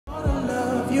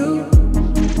you.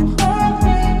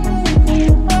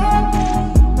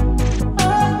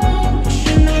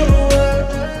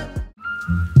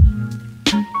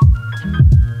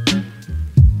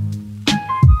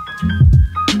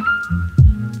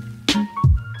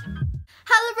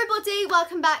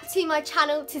 Welcome back to my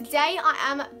channel. Today I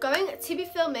am going to be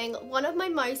filming one of my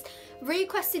most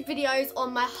requested videos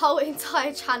on my whole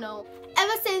entire channel.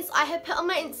 Ever since I had put on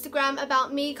my Instagram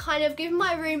about me kind of giving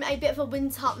my room a bit of a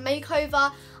winter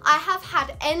makeover, I have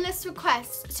had endless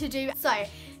requests to do so.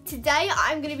 Today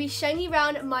I'm going to be showing you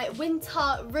around my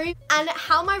winter room and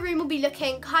how my room will be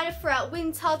looking kind of throughout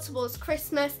winter towards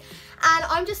Christmas, and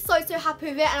I'm just so happy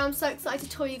with it and I'm so excited to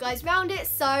tour you guys around it.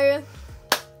 So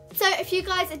if you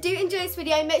guys do enjoy this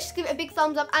video, make sure to give it a big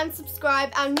thumbs up and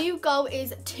subscribe. Our new goal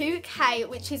is 2K,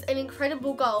 which is an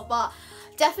incredible goal, but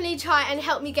definitely try and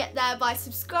help me get there by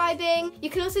subscribing. You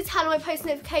can also turn on my post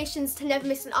notifications to never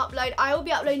miss an upload. I will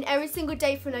be uploading every single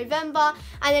day for November,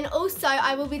 and then also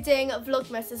I will be doing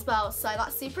Vlogmas as well, so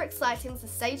that's super exciting, so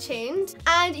stay tuned.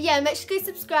 And yeah, make sure to go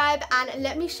subscribe and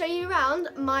let me show you around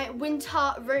my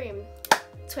winter room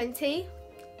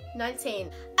 2019.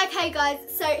 Okay guys,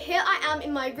 so here I am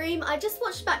in my room. I just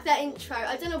watched back their intro.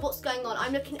 I don't know what's going on.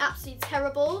 I'm looking absolutely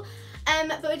terrible,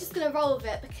 but we're just gonna roll with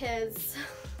it because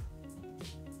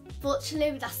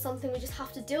fortunately that's something we just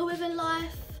have to deal with in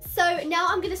life. So now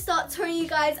I'm gonna start touring you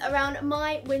guys around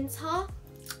my winter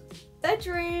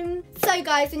bedroom. So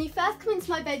guys, when you first come into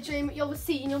my bedroom, you'll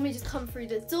see you normally just come through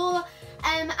the door,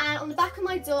 and on the back of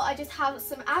my door I just have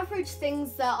some average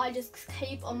things that I just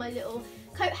keep on my little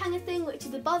coat hanger thing, which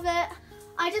is above it.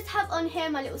 I just have on here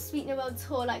my little Sweetener World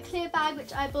Tour like clear bag,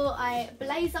 which I bought a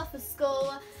blazer for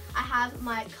school. I have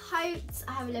my coat,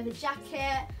 I have a leather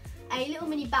jacket, a little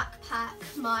mini backpack,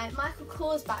 my Michael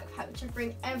Kors backpack, which I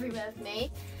bring everywhere with me.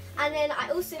 And then I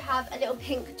also have a little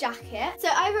pink jacket. So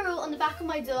overall on the back of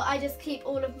my door I just keep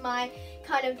all of my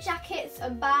kind of jackets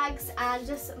and bags and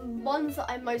just ones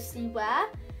that I mostly wear.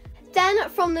 Then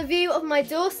from the view of my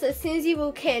door, so as soon as you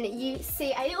walk in, you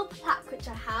see a little plaque which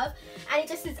I have, and it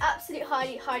just says absolute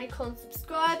Heidi, Heidi Con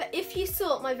subscribe. If you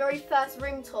saw my very first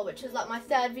room tour, which was like my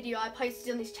third video I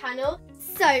posted on this channel.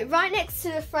 So right next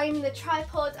to the frame and the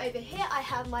tripod over here I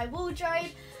have my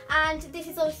wardrobe, and this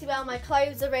is obviously where my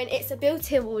clothes are in. It's a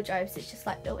built-in wardrobe, so it's just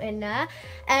like built in there.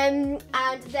 And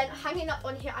then hanging up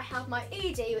on here I have my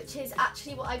hoodie, which is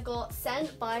actually what I got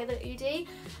sent by the hoodie.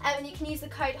 And you can use the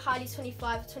code Heidi25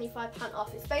 for £25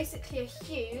 off. It's basically a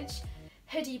huge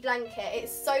hoodie blanket.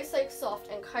 It's so soft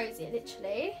and cozy,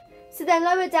 literally. So then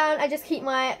lower down I just keep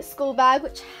my school bag,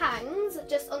 which hangs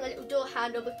just on the little door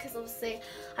handle because obviously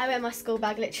I wear my school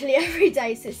bag literally every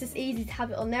day, so it's just easy to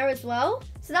have it on there as well.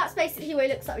 So that's basically what it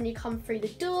looks like when you come through the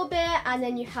door bit, and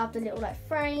then you have the little like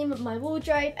frame of my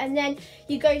wardrobe, and then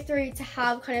you go through to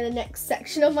have kind of the next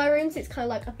section of my room, so it's kind of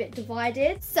like a bit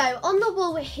divided. So on the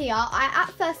wall here,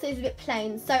 at first it was a bit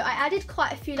plain, so I added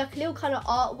quite a few, like a little kind of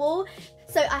art wall.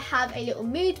 So I have a little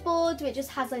mood board which just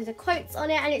has loads of quotes on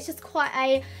it, and it's just quite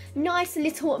a nice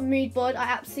little mood board. I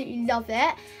absolutely love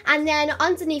it. And then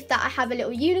underneath that I have a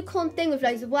little unicorn thing with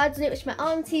loads of words on it, which my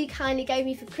auntie kindly gave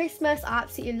me for Christmas. I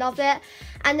absolutely love it.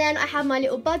 And then I have my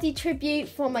little buddy tribute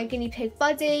from my guinea pig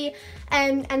buddy.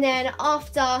 And then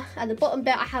after, at the bottom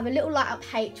bit, I have a little light up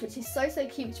H, which is so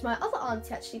cute, which my other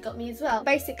auntie actually got me as well.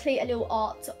 Basically a little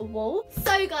art wall.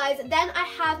 So guys, then I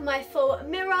have my full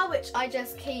mirror, which I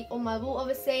just keep on my wall.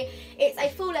 Obviously it's a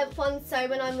full length one, so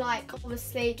when I'm like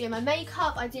obviously doing my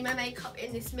makeup, I do my makeup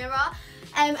in this mirror.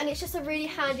 And it's just a really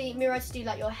handy mirror to do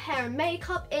like your hair and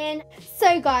makeup in.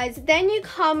 So guys, then you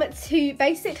come to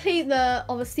basically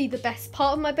obviously the best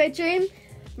part of my bedroom.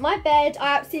 My bed.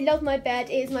 I absolutely love my bed.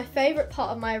 It is my favourite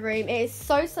part of my room. It is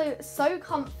so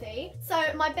comfy. So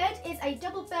my bed is a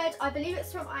double bed. I believe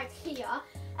it's from IKEA.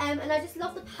 And I just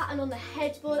love the pattern on the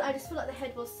headboard. I just feel like the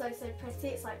headboard's so pretty.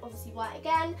 It's like obviously white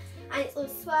again, and it's all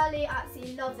swirly. I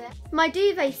absolutely love it. My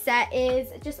duvet set is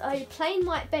just a plain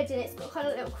white bed, and it's got kind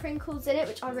of little crinkles in it,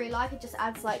 which I really like. It just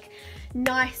adds like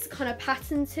nice kind of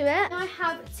pattern to it. And I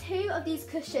have two of these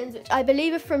cushions, which I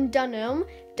believe are from Dunelm,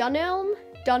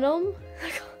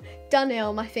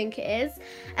 I think it is.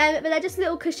 But they're just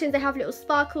little cushions. They have little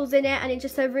sparkles in it, and it's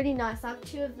just so really nice. I have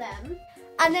two of them.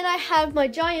 And then I have my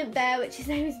giant bear, which his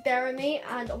name is Bearamy,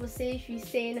 and obviously if you've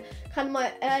seen kind of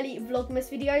my early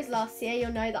Vlogmas videos last year,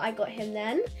 you'll know that I got him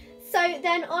then. So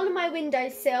then on my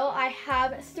windowsill, I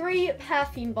have 3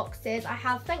 perfume boxes. I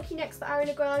have Thank You Next by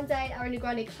Ariana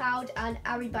Grande Cloud, and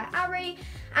Ari by Ari.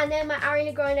 And then my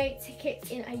Ariana Grande tickets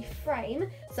in a frame.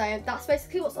 So that's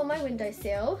basically what's on my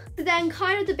windowsill. So then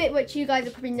kind of the bit which you guys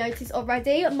have probably noticed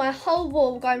already, my whole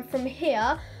wall going from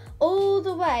here all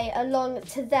the way along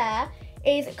to there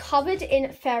is covered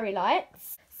in fairy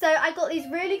lights. So I got these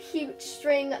really cute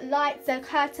string lights, they're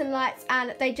curtain lights,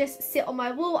 and they just sit on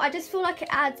my wall. I just feel like it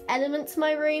adds element to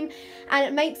my room and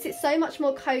it makes it so much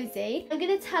more cozy. I'm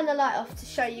gonna turn the light off to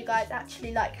show you guys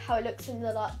actually like how it looks in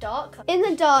the dark. In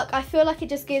the dark, I feel like it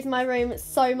just gives my room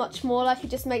so much more, like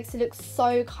it just makes it look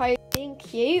so cozy and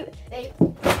cute.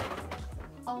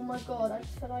 Oh my god, I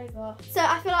just fell over. So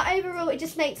I feel like overall it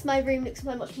just makes my room look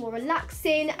so much more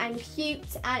relaxing and cute,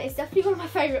 and it's definitely one of my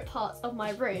favourite parts of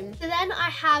my room. So then I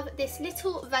have this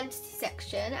little vanity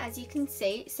section, as you can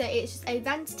see. So it's just a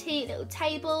vanity little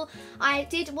table. I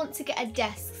did want to get a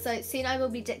desk, so soon I will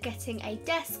be getting a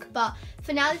desk, but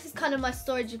for now this is kind of my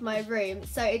storage of my room.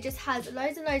 So it just has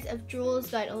loads and loads of drawers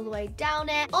going all the way down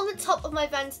it. On the top of my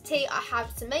vanity I have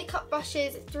some makeup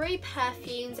brushes, 3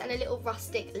 perfumes and a little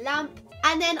rustic lamp.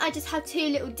 And then I just have 2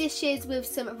 little dishes with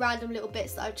some random little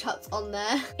bits that I've chucked on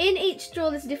there. In each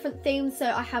drawer there's a different theme, so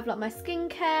I have like my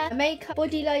skincare, makeup,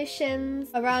 body lotions,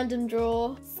 a random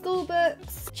drawer, school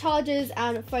books, chargers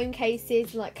and phone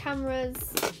cases, and like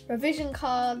cameras, revision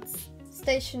cards,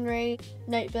 stationery,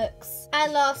 notebooks,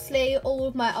 and lastly all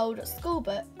of my old school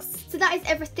books. So that is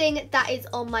everything that is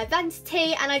on my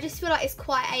vanity, and I just feel like it's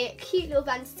quite a cute little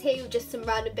vanity with just some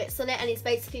random bits on it, and it's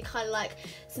basically kind of like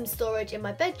some storage in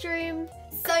my bedroom.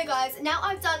 So guys, now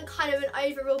I've done kind of an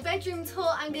overall bedroom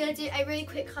tour, I'm going to do a really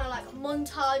quick kind of like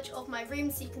montage of my room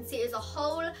so you can see it as a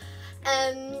whole.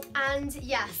 And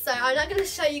yeah, so I'm now going to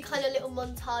show you kind of a little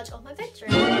montage of my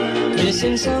bedroom.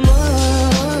 Missing someone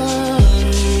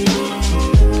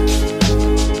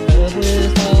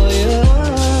with all your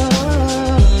heart.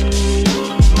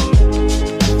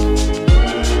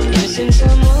 Missing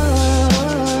someone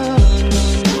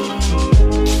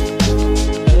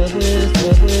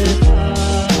with heart.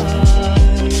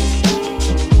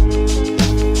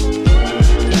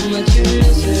 How much you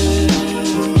miss it,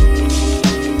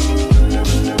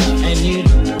 and you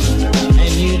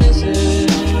miss it.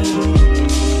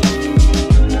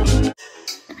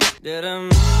 Did I